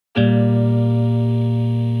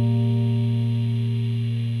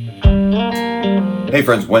Hey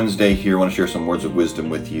friends, Wednesday here. I want to share some words of wisdom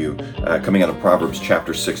with you, coming out of Proverbs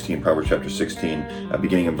chapter 16,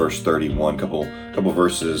 beginning in verse 31, couple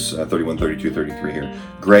verses, 31, 32, 33 here.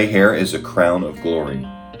 Gray hair is a crown of glory.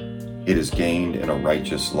 It is gained in a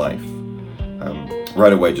righteous life.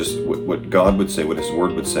 Right away, just what God would say, what His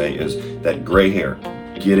Word would say is that gray hair,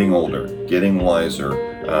 getting older, getting wiser,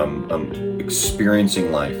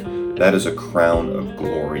 experiencing life, that is a crown of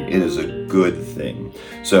glory. It is a good thing.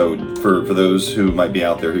 So for those who might be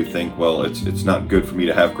out there who think, well, it's not good for me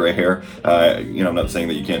to have gray hair, I'm not saying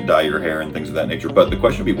that you can't dye your hair and things of that nature, but the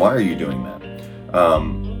question would be, why are you doing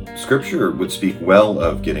that? Scripture would speak well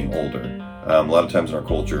of getting older. A lot of times in our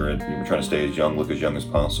culture, we're trying to stay as young, look as young as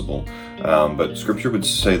possible. But Scripture would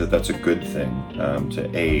say that that's a good thing, to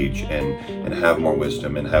age and have more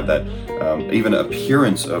wisdom and have that even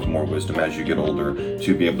appearance of more wisdom as you get older,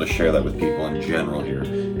 to be able to share that with people in general here.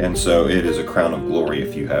 And so it is a crown of glory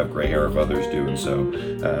if you have gray hair, if others do. And so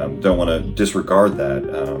don't want to disregard that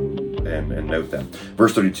and note that.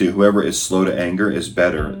 Verse 32, whoever is slow to anger is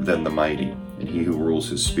better than the mighty, and he who rules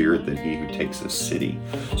his spirit than he who takes a city.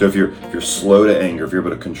 So if you're slow to anger, if you're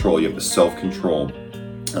able to control, you have the self-control.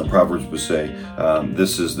 Proverbs would say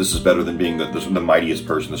this is better than being the mightiest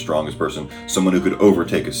person, the strongest person, someone who could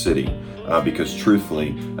overtake a city. Because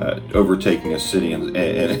truthfully, overtaking a city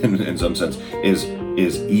in some sense is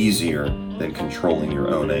easier than controlling your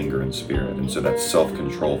own anger and spirit. And so that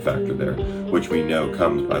self-control factor there, which we know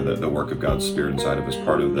comes by the work of God's Spirit inside of us,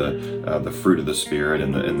 part of the fruit of the Spirit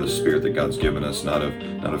and the Spirit that God's given us, not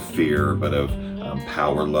of fear, but of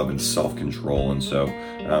power, love, and self-control. And so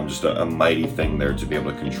just a mighty thing there to be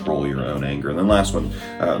able to control your own anger. And then last one,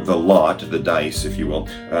 the lot, the dice, if you will,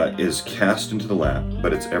 is cast into the lap,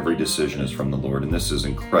 but its every decision is from the Lord. And this is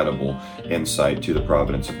incredible insight to the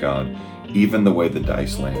providence of God. Even the way the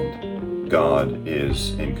dice land, God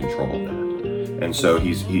is in control of that. And so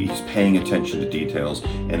he's paying attention to details,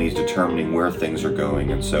 and he's determining where things are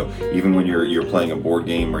going. And so even when you're playing a board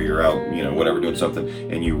game, or you're out, whatever, doing something,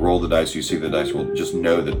 and you roll the dice, you see the dice, well, just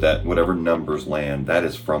know that whatever numbers land, that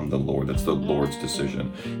is from the Lord. That's the Lord's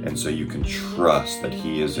decision. And so you can trust that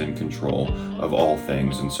He is in control of all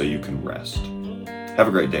things, and so you can rest. Have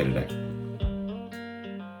a great day today.